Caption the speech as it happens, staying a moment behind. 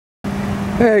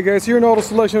Hey guys, here in Auto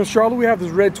Selection of Charlotte, we have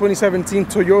this red 2017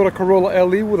 Toyota Corolla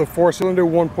LE with a 4-cylinder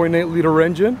 1.8 liter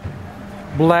engine,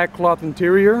 black cloth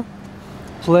interior,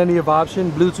 plenty of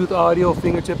options, Bluetooth audio,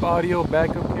 fingertip audio,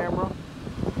 backup camera,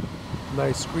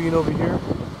 nice screen over here,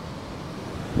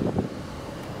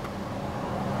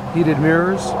 heated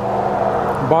mirrors,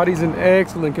 body's in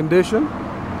excellent condition.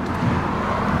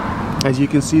 As you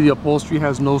can see, the upholstery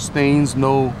has no stains,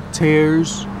 no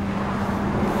tears.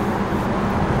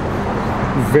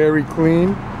 Very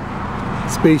clean,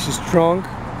 spacious trunk,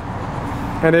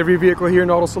 and every vehicle here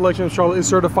in Auto Selection of Charlotte is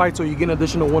certified, so you get an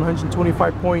additional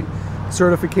 125-point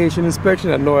certification inspection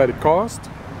at no added cost.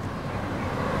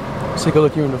 Let's take a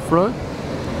look here in the front.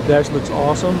 The dash looks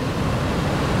awesome.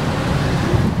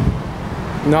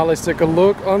 Now let's take a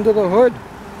look under the hood.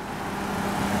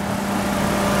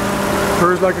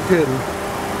 Purrs like a kitten.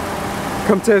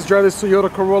 Come test drive this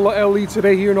Toyota Corolla LE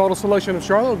today here in Auto Selection of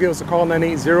Charlotte. Give us a call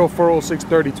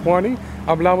 980-406-3020.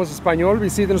 Hablamos español.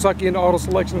 Visítenos aquí en Auto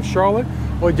Selection of Charlotte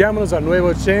o llámanos al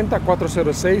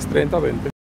 980-406-3020.